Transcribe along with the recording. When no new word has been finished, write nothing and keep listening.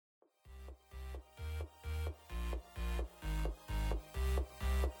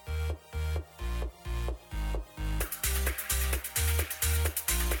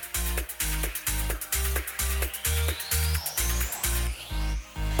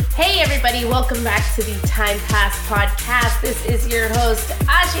Hey everybody, welcome back to the Time Pass podcast. This is your host,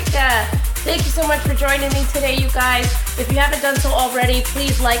 Ashika. Thank you so much for joining me today, you guys. If you haven't done so already,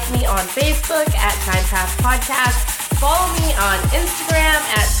 please like me on Facebook at Time Pass Podcast. Follow me on Instagram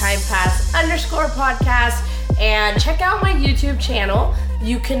at timepass_podcast. And check out my YouTube channel.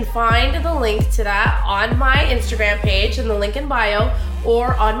 You can find the link to that on my Instagram page in the link in bio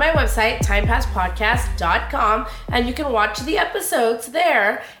or on my website, timepasspodcast.com, and you can watch the episodes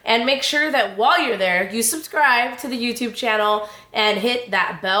there and make sure that while you're there, you subscribe to the YouTube channel and hit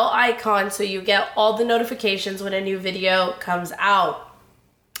that bell icon so you get all the notifications when a new video comes out.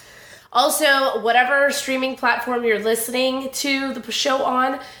 Also, whatever streaming platform you're listening to the show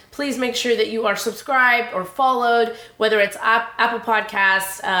on, please make sure that you are subscribed or followed, whether it's Apple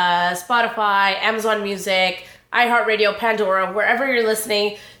Podcasts, Spotify, Amazon Music, iHeartRadio, Pandora, wherever you're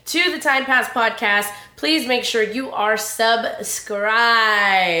listening to the Time Pass podcast, please make sure you are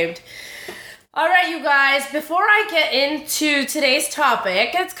subscribed. All right, you guys, before I get into today's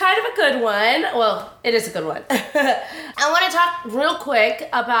topic, it's kind of a good one. Well, it is a good one. I want to talk real quick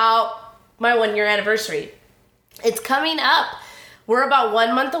about my 1-year anniversary. It's coming up. We're about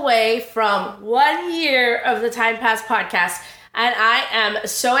 1 month away from 1 year of the Time Pass podcast, and I am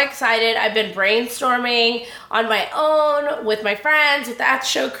so excited. I've been brainstorming on my own with my friends, with the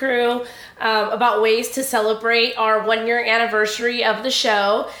show crew, about ways to celebrate our 1-year anniversary of the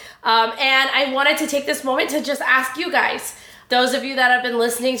show. And I wanted to take this moment to just ask you guys, those of you that have been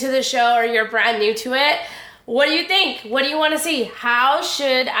listening to the show or you're brand new to it, what do you think? What do you want to see? How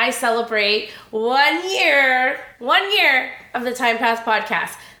should I celebrate 1 year of the Time Pass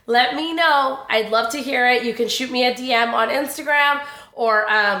podcast? Let me know. I'd love to hear it. You can shoot me a DM on Instagram or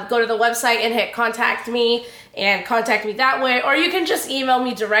go to the website and hit contact me and contact me that way. Or you can just email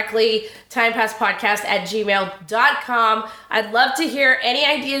me directly, timepasspodcast@gmail.com. I'd love to hear any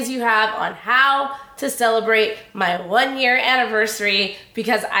ideas you have on how to celebrate my 1-year anniversary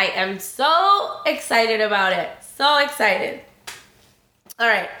because I am so excited about it. So excited. All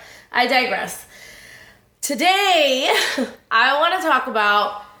right, I digress. Today, I want to talk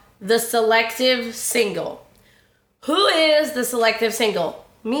about the selective single. Who is the selective single?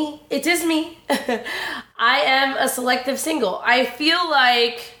 Me. It is me. I am a selective single. I feel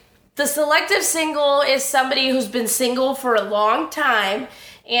like the selective single is somebody who's been single for a long time.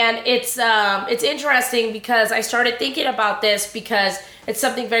 And it's interesting because I started thinking about this because it's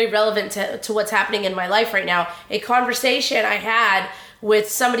something very relevant to what's happening in my life right now. A conversation I had with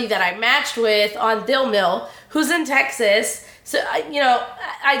somebody that I matched with on Dill Mill, who's in Texas. So,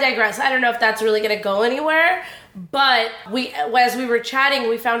 I digress. I don't know if that's really going to go anywhere. But as we were chatting,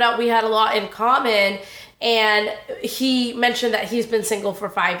 we found out we had a lot in common. And he mentioned that he's been single for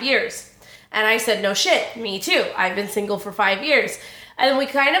 5 years. And I said, no shit, me too. I've been single for 5 years. And we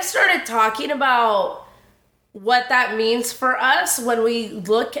kind of started talking about what that means for us when we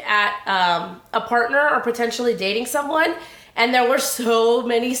look at a partner or potentially dating someone. And there were so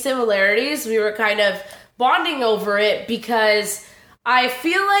many similarities. We were kind of bonding over it because I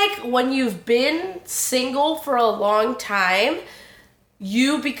feel like when you've been single for a long time,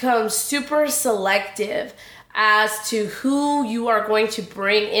 you become super selective as to who you are going to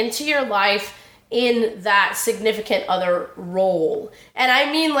bring into your life in that significant other role. And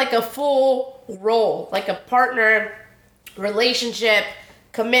I mean like a full role, like a partner, relationship,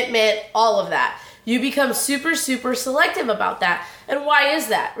 commitment, all of that. You become super, super selective about that. And why is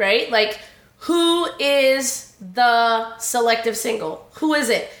that, right? Like, who is the selective single? Who is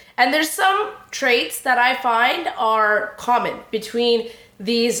it? And there's some traits that I find are common between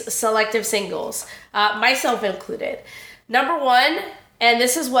these selective singles, myself included. Number one, and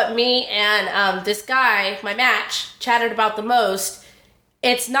this is what me and this guy, my match, chatted about the most.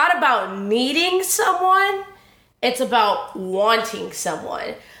 It's not about needing someone. It's about wanting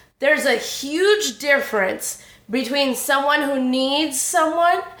someone. There's a huge difference between someone who needs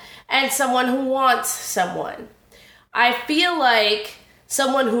someone and someone who wants someone. I feel like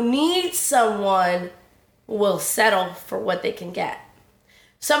someone who needs someone will settle for what they can get.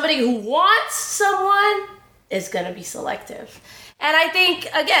 Somebody who wants someone is going to be selective. And I think,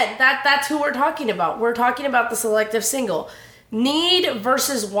 again, that's who we're talking about. We're talking about the selective single. Need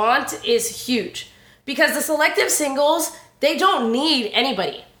versus want is huge. Because the selective singles, they don't need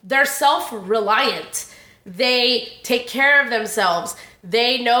anybody. They're self-reliant. They take care of themselves.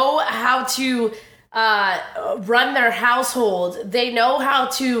 They know how to run their household. They know how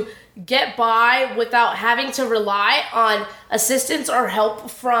to get by without having to rely on assistance or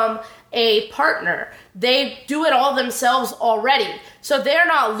help from a partner. They do it all themselves already. So they're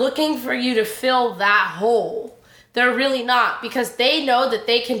not looking for you to fill that hole. They're really not, because they know that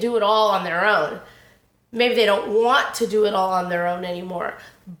they can do it all on their own. Maybe they don't want to do it all on their own anymore,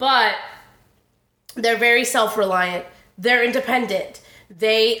 but they're very self-reliant. They're independent.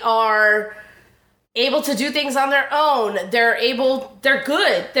 They are able to do things on their own. They're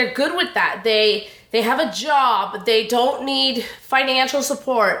good. They're good with that. They have a job. They don't need financial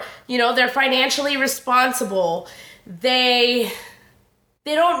support. They're financially responsible. They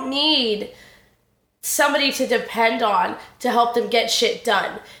don't need somebody to depend on to help them get shit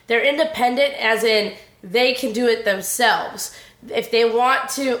done. They're independent, as in they can do it themselves. If they want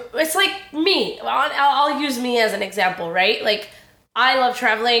to, it's like me. I'll use me as an example, right? Like, I love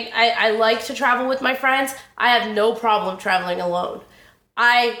traveling. I like to travel with my friends. I have no problem traveling alone.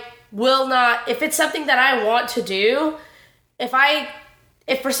 I will not, if it's something that I want to do,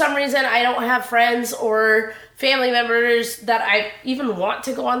 if for some reason I don't have friends or family members that I even want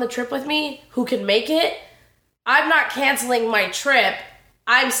to go on the trip with me who can make it, I'm not canceling my trip.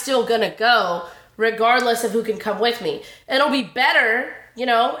 I'm still gonna go regardless of who can come with me. It'll be better,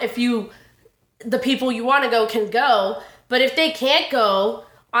 if the people you want to go can go, but if they can't go,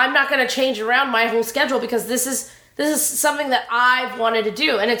 I'm not going to change around my whole schedule, because this is something that I've wanted to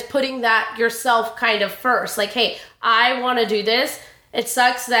do, and it's putting that yourself kind of first. Like, hey, I want to do this. It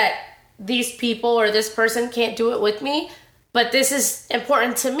sucks that these people or this person can't do it with me, but this is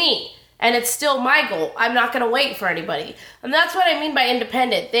important to me, and it's still my goal. I'm not going to wait for anybody. And that's what I mean by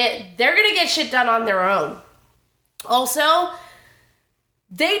independent. They're going to get shit done on their own. Also,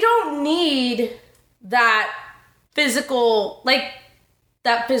 they don't need that physical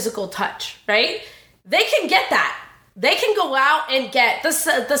touch, right? They can get that. They can go out and get the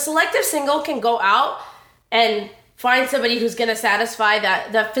selective single can go out and find somebody who's going to satisfy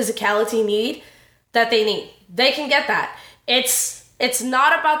that physicality need that they need. They can get that. It's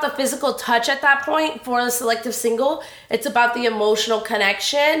not about the physical touch at that point for the selective single. It's about the emotional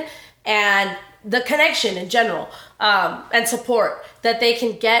connection and the connection in general, and support that they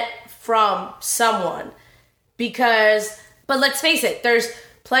can get from someone. But let's face it, there's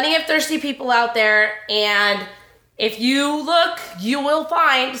plenty of thirsty people out there, and if you look, you will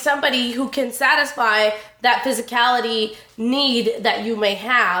find somebody who can satisfy that physicality need that you may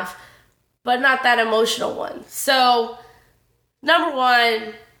have, but not that emotional one. So, number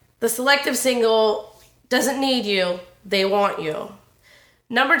one, the selective single doesn't need you, they want you.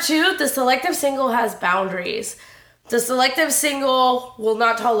 Number two, the selective single has boundaries. The selective single will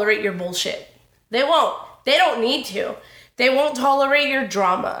not tolerate your bullshit. They won't. They don't need to. They won't tolerate your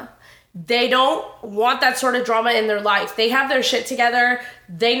drama. They don't want that sort of drama in their life. They have their shit together.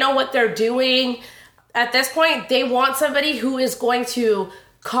 They know what they're doing. At this point, they want somebody who is going to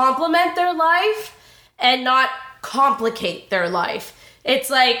complement their life and not complicate their life. It's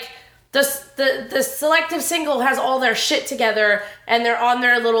like the selective single has all their shit together and they're on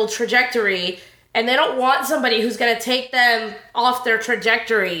their little trajectory, and they don't want somebody who's going to take them off their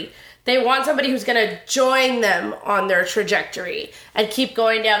trajectory. They want somebody who's going to join them on their trajectory and keep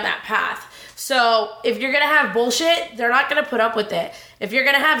going down that path. So if you're going to have bullshit, they're not going to put up with it. If you're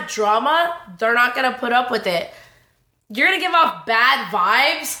going to have drama, they're not going to put up with it. You're going to give off bad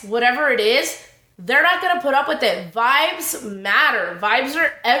vibes, whatever it is, they're not going to put up with it. Vibes matter. Vibes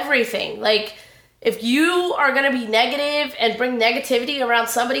are everything. Like, if you are going to be negative and bring negativity around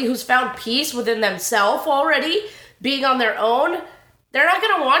somebody who's found peace within themselves already, being on their own, they're not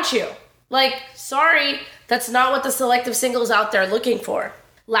going to want you. Like, sorry, that's not what the selective single's out there looking for.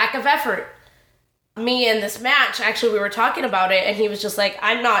 Lack of effort. Me and this match, actually, we were talking about it, and he was just like,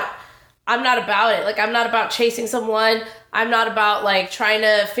 I'm not about it. Like, I'm not about chasing someone. I'm not about, like, trying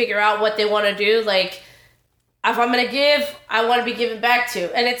to figure out what they want to do. Like, if I'm going to give, I want to be given back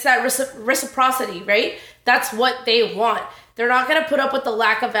to. And it's that reciprocity, right? That's what they want. They're not going to put up with the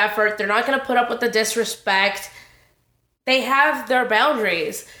lack of effort. They're not going to put up with the disrespect. They have their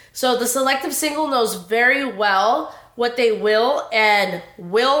boundaries. So the selective single knows very well what they will and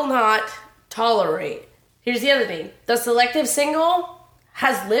will not tolerate. Here's the other thing. The selective single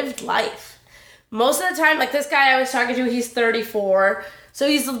has lived life. Most of the time, like this guy I was talking to, he's 34, so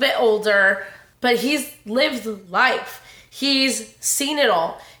he's a bit older, but he's lived life. He's seen it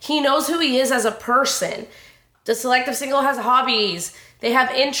all. He knows who he is as a person. The selective single has hobbies. They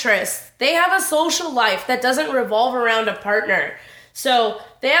have interests. They have a social life that doesn't revolve around a partner. So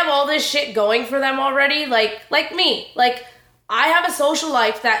they have all this shit going for them already, like me. Like, I have a social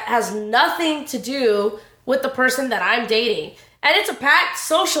life that has nothing to do with the person that I'm dating. And it's a packed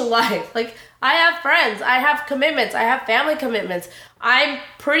social life. Like, I have friends, I have commitments, I have family commitments. I'm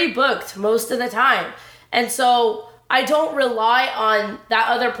pretty booked most of the time. And so I don't rely on that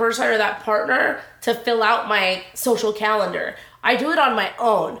other person or that partner to fill out my social calendar. I do it on my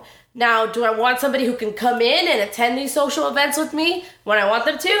own. Now, do I want somebody who can come in and attend these social events with me when I want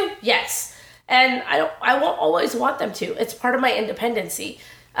them to? Yes. And I won't always want them to. It's part of my independency.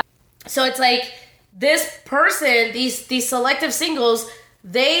 So it's like this person, these selective singles,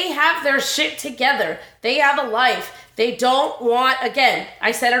 they have their shit together. They have a life. They don't want, again,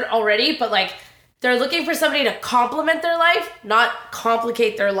 I said it already, but like they're looking for somebody to complement their life, not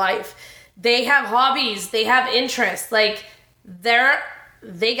complicate their life. They have hobbies. They have interests. Like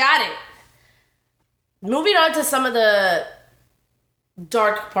they got it. Moving on to some of the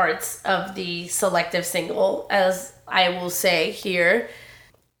dark parts of the selective single, as I will say here,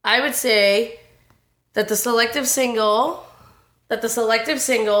 I would say that the selective single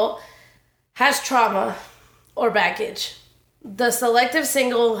has trauma or baggage. The selective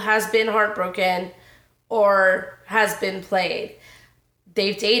single has been heartbroken or has been played.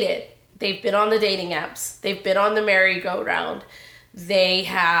 They've dated. They've been on the dating apps. They've been on the merry-go-round. They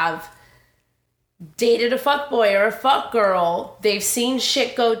have dated a fuckboy or a fuckgirl. They've seen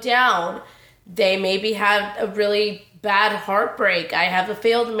shit go down. They maybe had a really bad heartbreak. I have a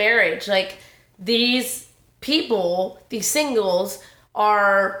failed marriage. Like, these people, these singles,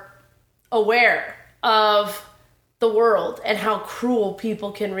 are aware of the world and how cruel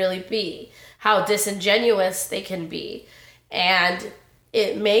people can really be, how disingenuous they can be. And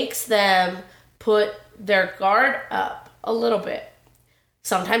it makes them put their guard up a little bit,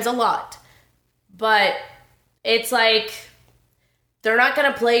 sometimes a lot. But it's like they're not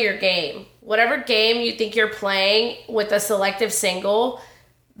going to play your game. Whatever game you think you're playing with a selective single,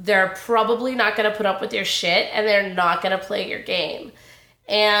 they're probably not going to put up with your shit, and they're not going to play your game.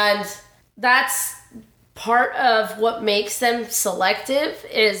 And that's part of what makes them selective,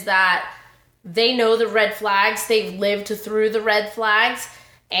 is that they know the red flags. They've lived through the red flags,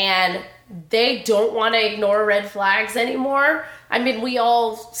 and they don't want to ignore red flags anymore. I mean, we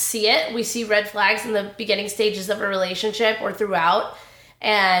all see it. We see red flags in the beginning stages of a relationship or throughout.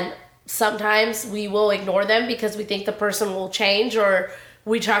 And sometimes we will ignore them because we think the person will change, or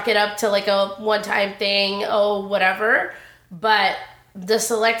we chalk it up to like a one-time thing, whatever. But the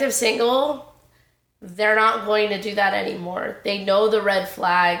selective single, they're not going to do that anymore. They know the red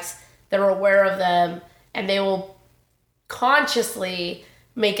flags. They're aware of them, and they will consciously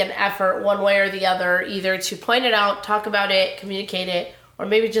make an effort one way or the other, either to point it out, talk about it, communicate it, or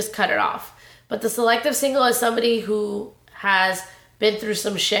maybe just cut it off. But the selective single is somebody who has been through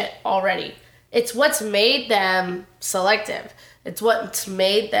some shit already. It's what's made them selective. It's what's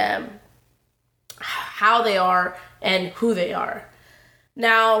made them how they are and who they are.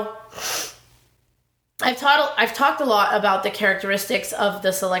 Now, I've talked a lot about the characteristics of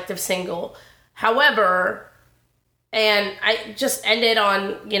the selective single. However, and I just ended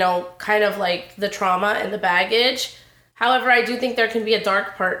on, kind of like the trauma and the baggage. However, I do think there can be a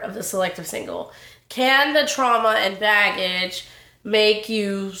dark part of the selective single. Can the trauma and baggage make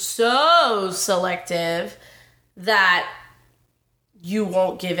you so selective that you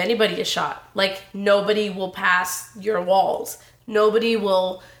won't give anybody a shot? Like, nobody will pass your walls. Nobody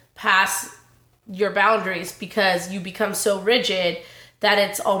will pass your boundaries because you become so rigid that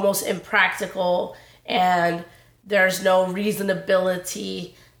it's almost impractical, and there's no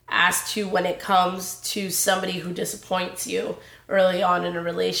reasonability as to when it comes to somebody who disappoints you early on in a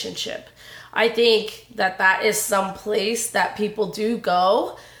relationship. I think that is some place that people do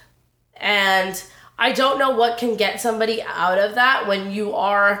go, and I don't know what can get somebody out of that when you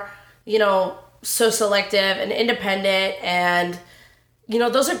are, so selective and independent, and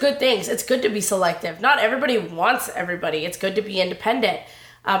those are good things. It's good to be selective. Not everybody wants everybody. It's good to be independent.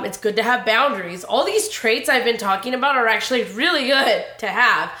 It's good to have boundaries. All these traits I've been talking about are actually really good to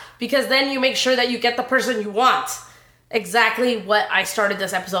have, because then you make sure that you get the person you want. Exactly what I started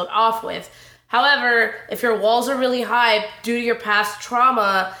this episode off with. However, if your walls are really high due to your past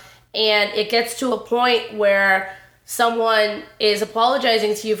trauma, and it gets to a point where someone is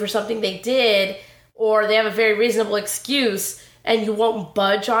apologizing to you for something they did, or they have a very reasonable excuse, and you won't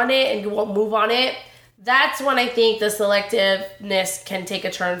budge on it and you won't move on it, that's when I think the selectiveness can take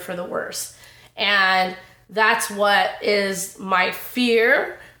a turn for the worse. And that's what is my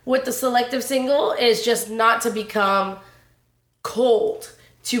fear with the selective single, is just not to become cold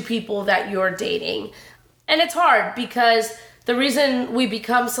to people that you're dating. And it's hard, because the reason we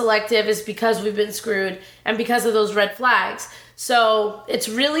become selective is because we've been screwed and because of those red flags. So it's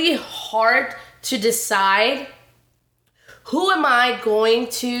really hard to decide, who am I going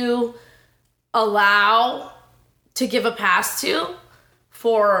to allow to give a pass to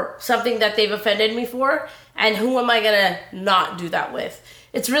for something that they've offended me for, and who am I gonna not do that with?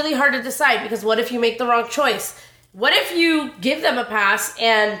 It's really hard to decide, because what if you make the wrong choice? What if you give them a pass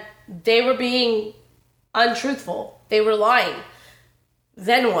and they were being untruthful? They were lying.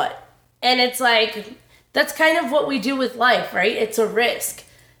 Then what? And it's like, that's kind of what we do with life, right? It's a risk.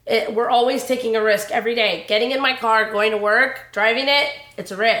 We're always taking a risk every day. Getting in my car, going to work, driving it,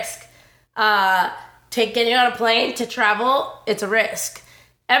 it's a risk. Getting on a plane to travel, it's a risk.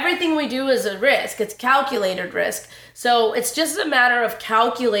 Everything we do is a risk. It's calculated risk. So it's just a matter of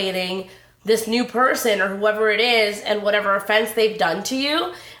calculating this new person or whoever it is and whatever offense they've done to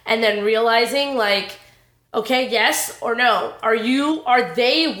you, and then realizing, like, okay, yes or no. Are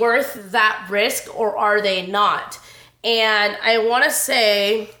they worth that risk, or are they not? And I want to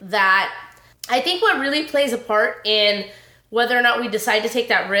say that I think what really plays a part in whether or not we decide to take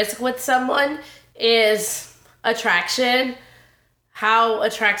that risk with someone is attraction. How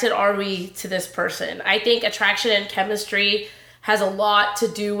attracted are we to this person? I think attraction and chemistry has a lot to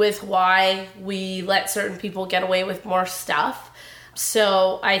do with why we let certain people get away with more stuff.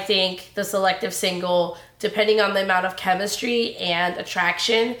 So I think the selective single, depending on the amount of chemistry and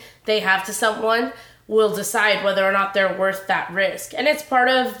attraction they have to someone, will decide whether or not they're worth that risk. And it's part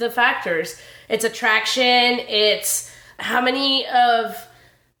of the factors. It's attraction, it's how many of,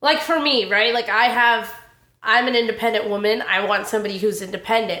 like for me, right? Like I'm an independent woman. I want somebody who's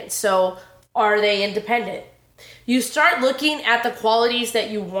independent. So are they independent? You start looking at the qualities that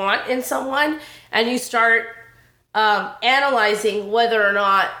you want in someone, and you start analyzing whether or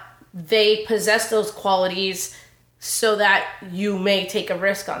not they possess those qualities so that you may take a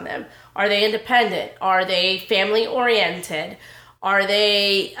risk on them. Are they independent? Are they family oriented? Are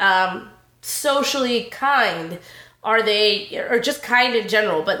they socially kind? Are they, or just kind in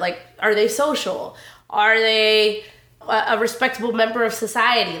general, but like, are they social? Are they a respectable member of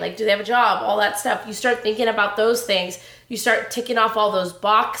society? Like, do they have a job? All that stuff. You start thinking about those things. You start ticking off all those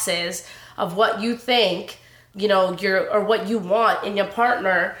boxes of what you think, or what you want in your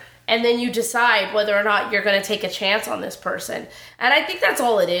partner. And then you decide whether or not you're going to take a chance on this person. And I think that's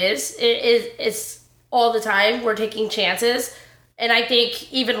all it is. It's all the time we're taking chances. And I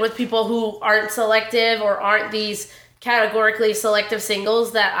think even with people who aren't selective or aren't these categorically selective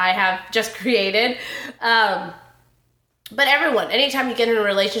singles that I have just created, but everyone, anytime you get in a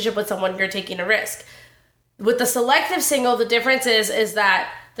relationship with someone, you're taking a risk. With the selective single, the difference is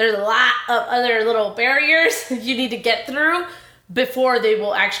that there's a lot of other little barriers you need to get through before they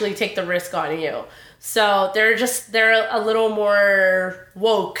will actually take the risk on you. So they're a little more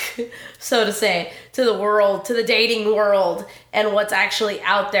woke, so to say, to the world, to the dating world, and what's actually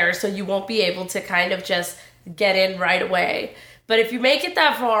out there. So you won't be able to kind of just get in right away. But if you make it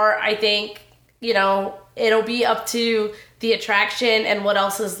that far, I think, it'll be up to the attraction and what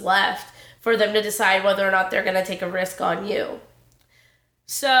else is left for them to decide whether or not they're going to take a risk on you.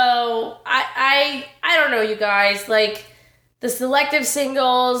 So I don't know, you guys, like, the selective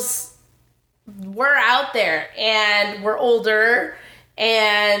singles, we're out there and we're older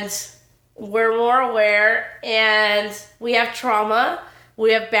and we're more aware and we have trauma,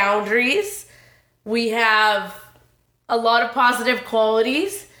 we have boundaries, we have a lot of positive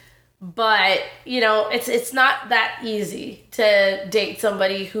qualities, but it's not that easy to date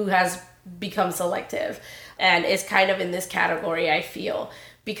somebody who has become selective and is kind of in this category, I feel,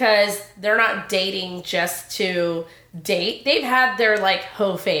 because they're not dating just to date. They've had their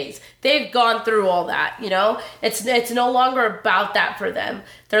hoe phase. They've gone through all that, It's no longer about that for them.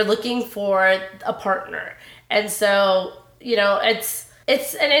 They're looking for a partner. And so,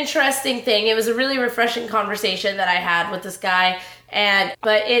 it's an interesting thing. It was a really refreshing conversation that I had with this guy,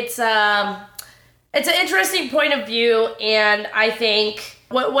 but it's an interesting point of view, and I think,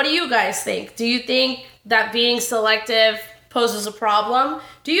 what do you guys think? Do you think that being selective poses a problem?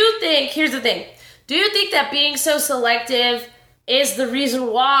 Here's the thing, do you think that being so selective is the reason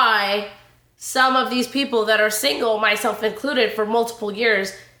why some of these people that are single, myself included, for multiple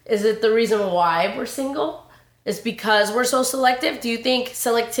years, is it the reason why we're single? Is because we're so selective? Do you think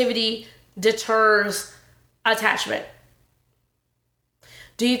selectivity deters attachment?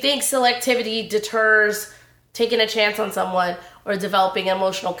 Do you think selectivity deters taking a chance on someone or developing an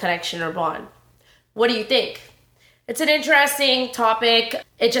emotional connection or bond? What do you think? It's an interesting topic.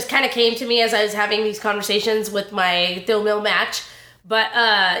 It just kind of came to me as I was having these conversations with my Dil Mil match. But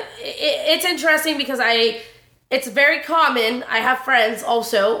it's interesting because it's very common. I have friends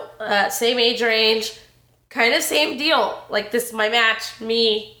also, same age range, kind of same deal. Like, this is my match,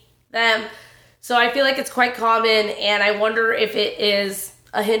 me, them. So I feel like it's quite common, and I wonder if it is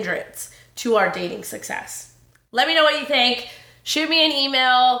a hindrance to our dating success. Let me know what you think. shoot me an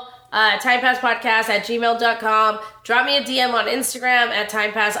email, timepasspodcast@gmail.com. Drop me a DM on Instagram at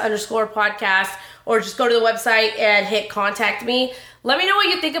timepass_podcast, or just go to the website and hit contact me. Let me know what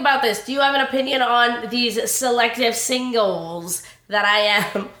you think about this. Do you have an opinion on these selective singles that I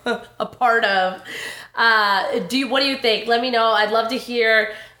am a part of? What do you think? Let me know. I'd love to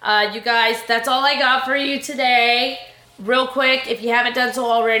hear. You guys, that's all I got for you today. Real quick, if you haven't done so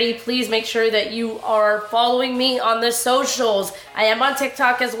already, please make sure that you are following me on the socials. I am on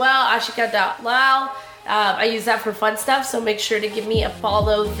TikTok as well, ashika.lao. I use that for fun stuff, so make sure to give me a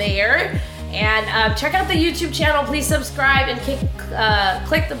follow there. And check out the YouTube channel. Please subscribe and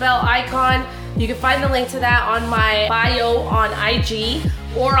click the bell icon. You can find the link to that on my bio on IG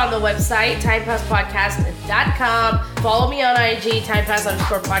or on the website, timepasspodcast.com. Follow me on IG,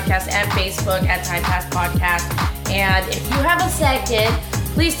 timepass_podcast, and Facebook at timepasspodcast. And if you have a second,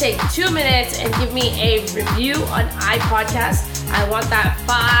 please take 2 minutes and give me a review on iPodcast. I want that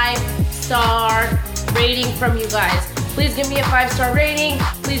 5-star rating from you guys. Please give me a 5-star rating.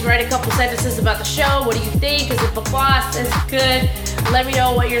 Please write a couple sentences about the show. What do you think? Is it the boss? Is it good? Let me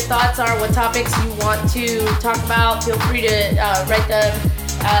know what your thoughts are, what topics you want to talk about. Feel free to write them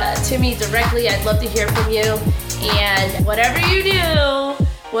to me directly. I'd love to hear from you. And whatever you do,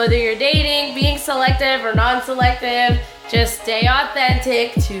 whether you're dating, being selective or non-selective, just stay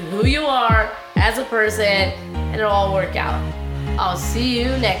authentic to who you are as a person, and it'll all work out. I'll see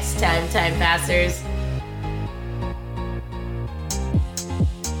you next time, Time Passers.